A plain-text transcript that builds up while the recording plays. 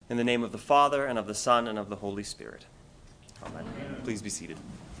In the name of the Father, and of the Son, and of the Holy Spirit. Amen. Please be seated.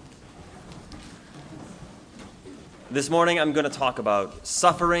 This morning I'm going to talk about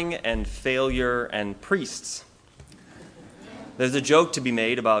suffering and failure and priests. There's a joke to be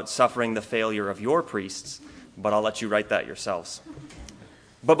made about suffering the failure of your priests, but I'll let you write that yourselves.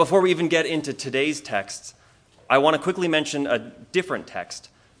 But before we even get into today's texts, I want to quickly mention a different text,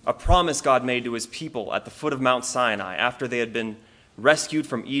 a promise God made to his people at the foot of Mount Sinai after they had been rescued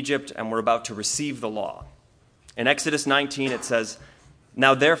from Egypt and were about to receive the law. In Exodus 19 it says,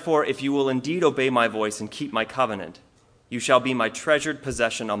 "Now therefore, if you will indeed obey my voice and keep my covenant, you shall be my treasured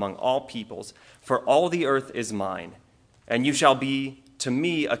possession among all peoples, for all the earth is mine, and you shall be to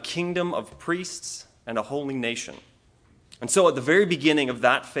me a kingdom of priests and a holy nation." And so at the very beginning of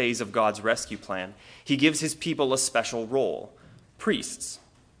that phase of God's rescue plan, he gives his people a special role, priests.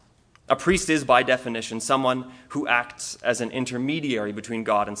 A priest is, by definition, someone who acts as an intermediary between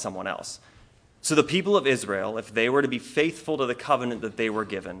God and someone else. So the people of Israel, if they were to be faithful to the covenant that they were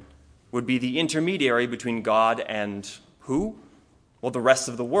given, would be the intermediary between God and who? Well, the rest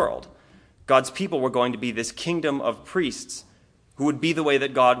of the world. God's people were going to be this kingdom of priests who would be the way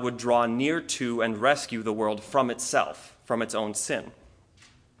that God would draw near to and rescue the world from itself, from its own sin.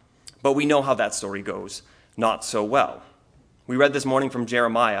 But we know how that story goes, not so well. We read this morning from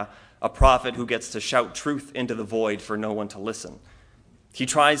Jeremiah, a prophet who gets to shout truth into the void for no one to listen. He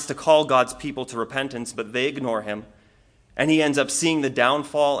tries to call God's people to repentance, but they ignore him, and he ends up seeing the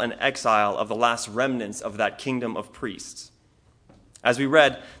downfall and exile of the last remnants of that kingdom of priests. As we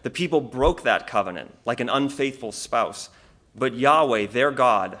read, the people broke that covenant like an unfaithful spouse, but Yahweh, their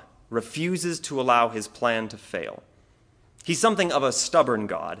God, refuses to allow his plan to fail. He's something of a stubborn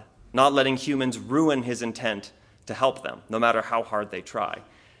God, not letting humans ruin his intent to help them, no matter how hard they try.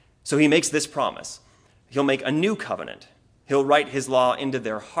 So he makes this promise. He'll make a new covenant. He'll write his law into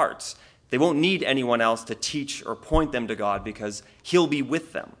their hearts. They won't need anyone else to teach or point them to God because he'll be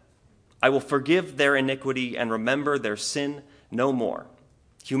with them. "I will forgive their iniquity and remember their sin no more."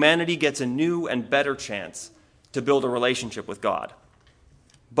 Humanity gets a new and better chance to build a relationship with God.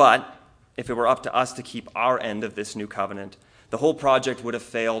 But if it were up to us to keep our end of this new covenant, the whole project would have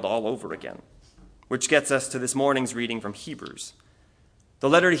failed all over again. Which gets us to this morning's reading from Hebrews. The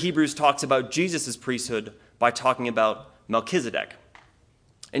letter to Hebrews talks about Jesus' priesthood by talking about Melchizedek.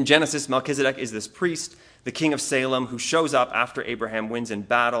 In Genesis, Melchizedek is this priest, the king of Salem, who shows up after Abraham wins in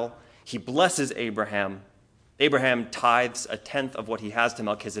battle. He blesses Abraham. Abraham tithes a tenth of what he has to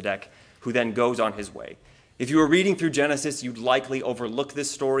Melchizedek, who then goes on his way. If you were reading through Genesis, you'd likely overlook this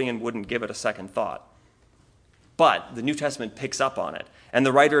story and wouldn't give it a second thought. But the New Testament picks up on it, and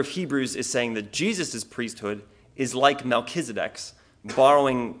the writer of Hebrews is saying that Jesus' priesthood is like Melchizedek's,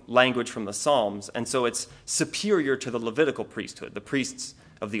 borrowing language from the Psalms, and so it's superior to the Levitical priesthood, the priests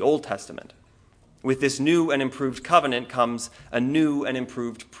of the Old Testament. With this new and improved covenant comes a new and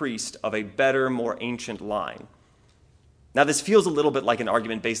improved priest of a better, more ancient line. Now, this feels a little bit like an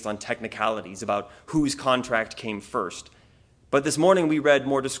argument based on technicalities about whose contract came first. But this morning we read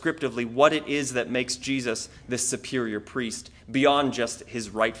more descriptively what it is that makes Jesus this superior priest beyond just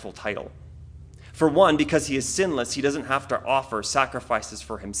his rightful title. For one, because he is sinless, he doesn't have to offer sacrifices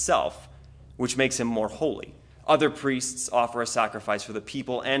for himself, which makes him more holy. Other priests offer a sacrifice for the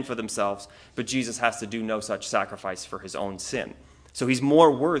people and for themselves, but Jesus has to do no such sacrifice for his own sin. So he's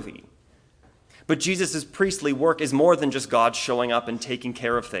more worthy. But Jesus' priestly work is more than just God showing up and taking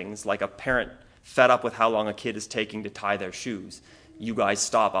care of things, like a parent fed up with how long a kid is taking to tie their shoes. "You guys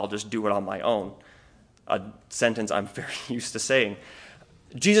stop, I'll just do it on my own." A sentence I'm very used to saying.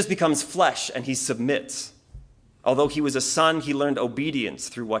 Jesus becomes flesh and he submits. Although he was a son, he learned obedience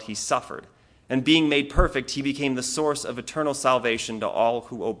through what he suffered. And being made perfect, he became the source of eternal salvation to all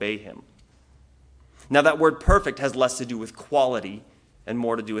who obey him. Now that word perfect has less to do with quality and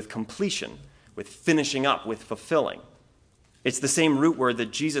more to do with completion, with finishing up, with fulfilling. It's the same root word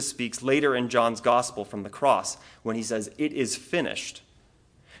that Jesus speaks later in John's gospel from the cross when he says, "It is finished."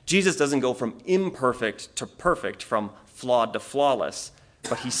 Jesus doesn't go from imperfect to perfect, from flawed to flawless,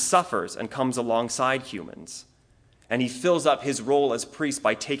 but he suffers and comes alongside humans. And he fills up his role as priest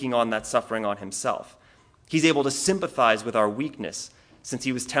by taking on that suffering on himself. He's able to sympathize with our weakness, since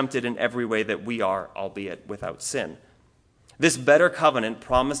he was tempted in every way that we are, albeit without sin. This better covenant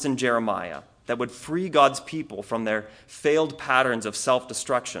promised in Jeremiah that would free God's people from their failed patterns of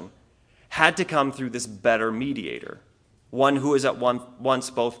self-destruction had to come through this better mediator, one who is at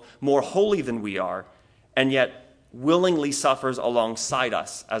once both more holy than we are and yet willingly suffers alongside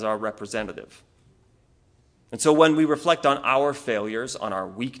us as our representative. And so when we reflect on our failures, on our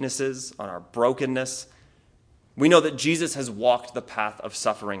weaknesses, on our brokenness, We know that Jesus has walked the path of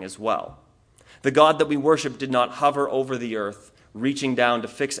suffering as well. The God that we worship did not hover over the earth, reaching down to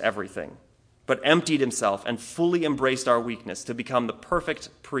fix everything, but emptied himself and fully embraced our weakness to become the perfect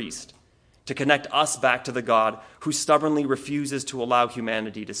priest, to connect us back to the God who stubbornly refuses to allow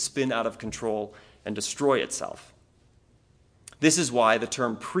humanity to spin out of control and destroy itself. This is why the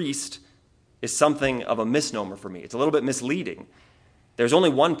term priest is something of a misnomer for me. It's a little bit misleading. There's only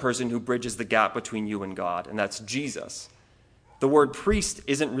one person who bridges the gap between you and God, and that's Jesus. The word priest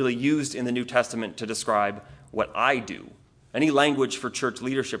isn't really used in the New Testament to describe what I do. Any language for church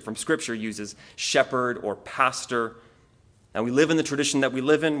leadership from Scripture uses shepherd or pastor. And we live in the tradition that we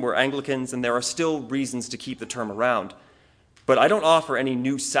live in. We're Anglicans, and there are still reasons to keep the term around. But I don't offer any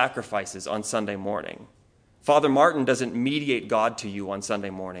new sacrifices on Sunday morning. Father Martin doesn't mediate God to you on Sunday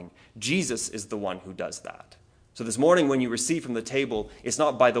morning. Jesus is the one who does that. So this morning when you receive from the table, it's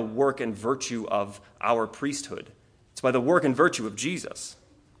not by the work and virtue of our priesthood. It's by the work and virtue of Jesus.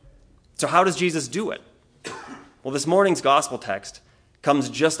 So how does Jesus do it? Well, this morning's gospel text comes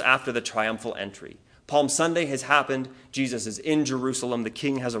just after the triumphal entry. Palm Sunday has happened. Jesus is in Jerusalem. The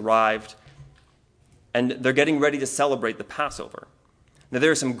king has arrived. And they're getting ready to celebrate the Passover. Now,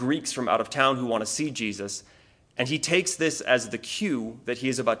 there are some Greeks from out of town who want to see Jesus, and he takes this as the cue that he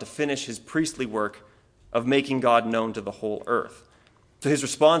is about to finish his priestly work of making God known to the whole earth. So his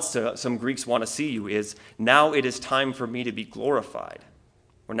response to some Greeks want to see you is, now it is time for me to be glorified,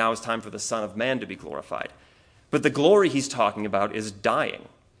 or now it's time for the Son of Man to be glorified. But the glory he's talking about is dying.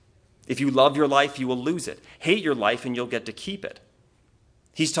 If you love your life, you will lose it. Hate your life, and you'll get to keep it.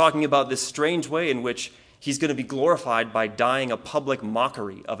 He's talking about this strange way in which he's going to be glorified by dying a public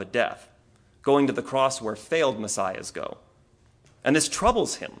mockery of a death, going to the cross where failed messiahs go. And this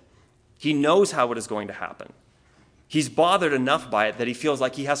troubles him. He knows how it is going to happen. He's bothered enough by it that he feels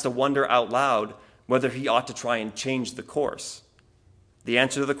like he has to wonder out loud whether he ought to try and change the course. The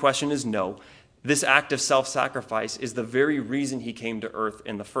answer to the question is no. This act of self-sacrifice is the very reason he came to earth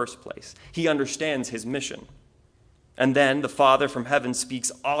in the first place. He understands his mission. And then the Father from heaven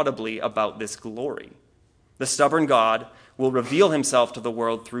speaks audibly about this glory. The stubborn God will reveal himself to the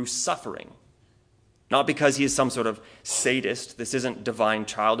world through suffering. Not because he is some sort of sadist. This isn't divine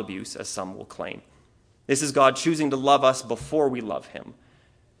child abuse, as some will claim. This is God choosing to love us before we love him,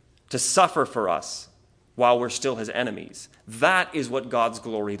 to suffer for us while we're still his enemies. That is what God's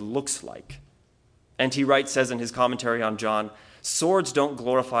glory looks like. N.T. Wright says in his commentary on John, swords don't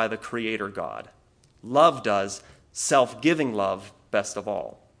glorify the Creator God. Love does, self-giving love best of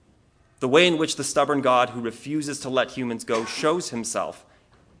all. The way in which the stubborn God who refuses to let humans go shows himself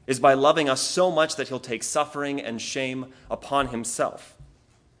is by loving us so much that he'll take suffering and shame upon himself.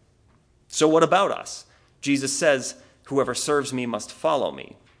 So what about us? Jesus says, whoever serves me must follow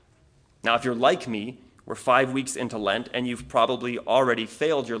me. Now, if you're like me, we're 5 weeks into Lent, and you've probably already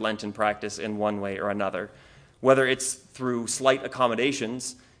failed your Lenten practice in one way or another. Whether it's through slight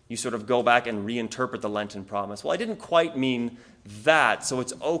accommodations, you sort of go back and reinterpret the Lenten promise. Well, I didn't quite mean that, so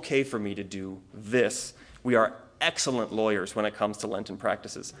it's okay for me to do this. We are excellent lawyers when it comes to Lenten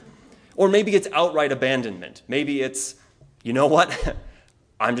practices. Or maybe it's outright abandonment. Maybe it's, you know what?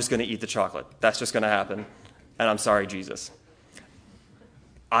 I'm just going to eat the chocolate. That's just going to happen. And I'm sorry, Jesus.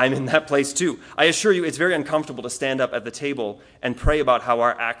 I'm in that place too. I assure you, it's very uncomfortable to stand up at the table and pray about how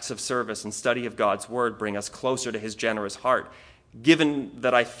our acts of service and study of God's word bring us closer to his generous heart, given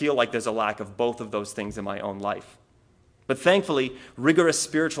that I feel like there's a lack of both of those things in my own life. But thankfully, rigorous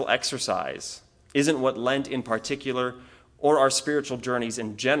spiritual exercise isn't what Lent in particular or our spiritual journeys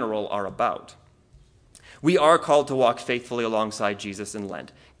in general are about. We are called to walk faithfully alongside Jesus in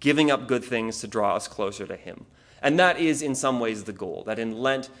Lent, giving up good things to draw us closer to him. And that is in some ways the goal, that in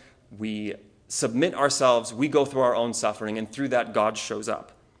Lent we submit ourselves, we go through our own suffering, and through that God shows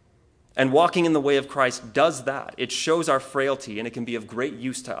up. And walking in the way of Christ does that. It shows our frailty, and it can be of great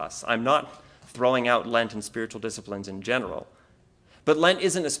use to us. I'm not throwing out Lent and spiritual disciplines in general. But Lent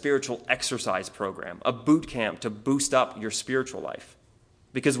isn't a spiritual exercise program, a boot camp to boost up your spiritual life.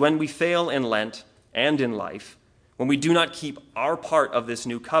 Because when we fail in Lent and in life, when we do not keep our part of this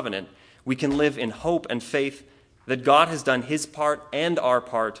new covenant, we can live in hope and faith that God has done his part and our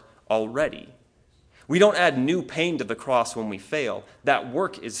part already. We don't add new pain to the cross when we fail. That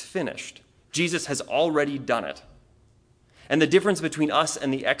work is finished. Jesus has already done it. And the difference between us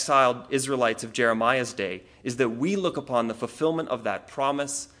and the exiled Israelites of Jeremiah's day is that we look upon the fulfillment of that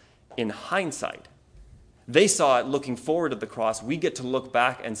promise in hindsight. They saw it looking forward to the cross. We get to look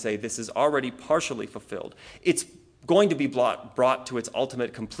back and say, this is already partially fulfilled. It's going to be brought to its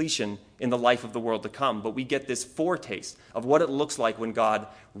ultimate completion in the life of the world to come, but we get this foretaste of what it looks like when God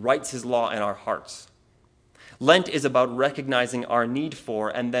writes his law in our hearts. Lent is about recognizing our need for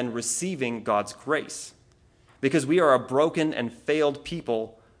and then receiving God's grace. Because we are a broken and failed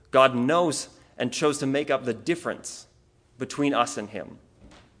people, God knows and chose to make up the difference between us and him.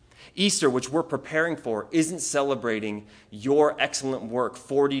 Easter, which we're preparing for, isn't celebrating your excellent work,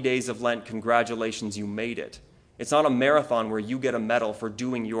 40 days of Lent, congratulations, you made it. It's not a marathon where you get a medal for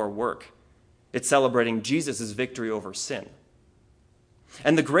doing your work. It's celebrating Jesus' victory over sin.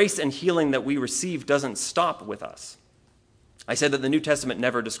 And the grace and healing that we receive doesn't stop with us. I said that the New Testament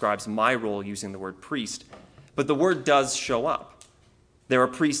never describes my role using the word priest, but the word does show up. There are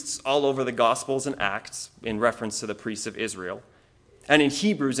priests all over the Gospels and Acts in reference to the priests of Israel, and in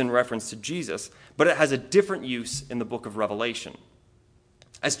Hebrews in reference to Jesus, but it has a different use in the book of Revelation.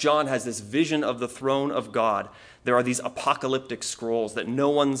 As John has this vision of the throne of God, there are these apocalyptic scrolls that no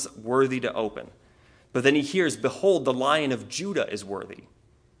one's worthy to open. But then he hears, behold, the Lion of Judah is worthy.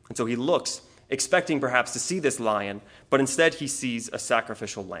 And so he looks, expecting perhaps to see this lion, but instead he sees a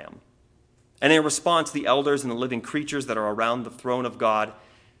sacrificial lamb. And in response, the elders and the living creatures that are around the throne of God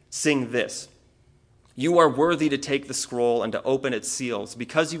sing this: "You are worthy to take the scroll and to open its seals,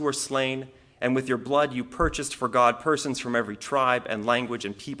 because you were slain, and with your blood you purchased for God persons from every tribe and language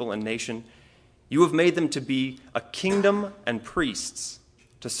and people and nation. You have made them to be a kingdom and priests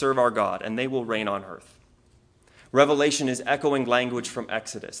to serve our God, and they will reign on earth." Revelation is echoing language from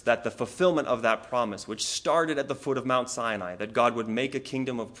Exodus, that the fulfillment of that promise, which started at the foot of Mount Sinai, that God would make a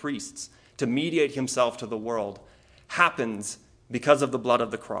kingdom of priests to mediate himself to the world, happens because of the blood of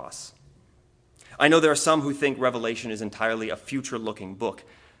the cross. I know there are some who think Revelation is entirely a future-looking book,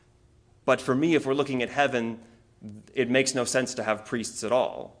 but for me, if we're looking at heaven, it makes no sense to have priests at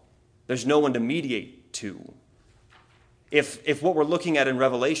all. There's no one to mediate to. If what we're looking at in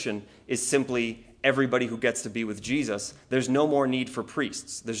Revelation is simply everybody who gets to be with Jesus, there's no more need for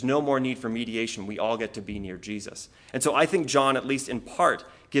priests. There's no more need for mediation. We all get to be near Jesus. And so I think John, at least in part,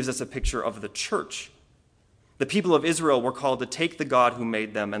 gives us a picture of the church. The people of Israel were called to take the God who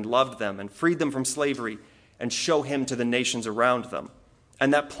made them and loved them and freed them from slavery and show him to the nations around them.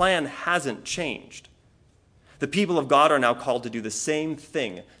 And that plan hasn't changed. The people of God are now called to do the same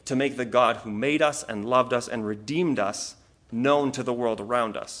thing, to make the God who made us and loved us and redeemed us known to the world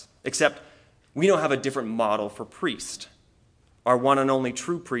around us. Except we now have a different model for priest. Our one and only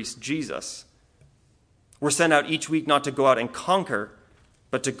true priest, Jesus. We're sent out each week not to go out and conquer,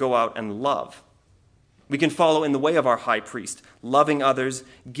 but to go out and love. We can follow in the way of our high priest, loving others,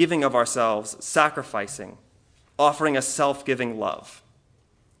 giving of ourselves, sacrificing, offering a self-giving love.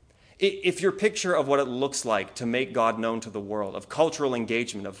 If your picture of what it looks like to make God known to the world, of cultural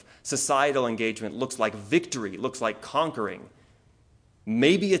engagement, of societal engagement, looks like victory, looks like conquering,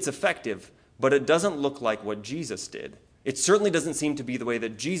 maybe it's effective, but it doesn't look like what Jesus did. It certainly doesn't seem to be the way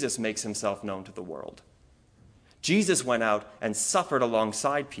that Jesus makes himself known to the world. Jesus went out and suffered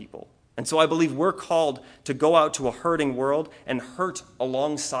alongside people. And so I believe we're called to go out to a hurting world and hurt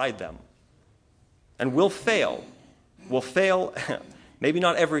alongside them. And we'll fail. We'll fail, maybe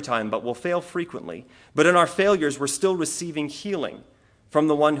not every time, but we'll fail frequently. But in our failures, we're still receiving healing from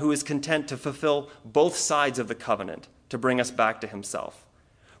the one who is content to fulfill both sides of the covenant to bring us back to himself.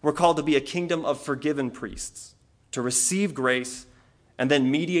 We're called to be a kingdom of forgiven priests, to receive grace and then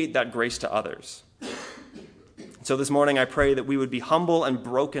mediate that grace to others. So this morning I pray that we would be humble and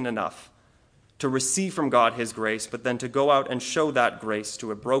broken enough to receive from God his grace, but then to go out and show that grace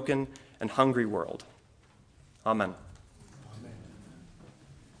to a broken and hungry world. Amen.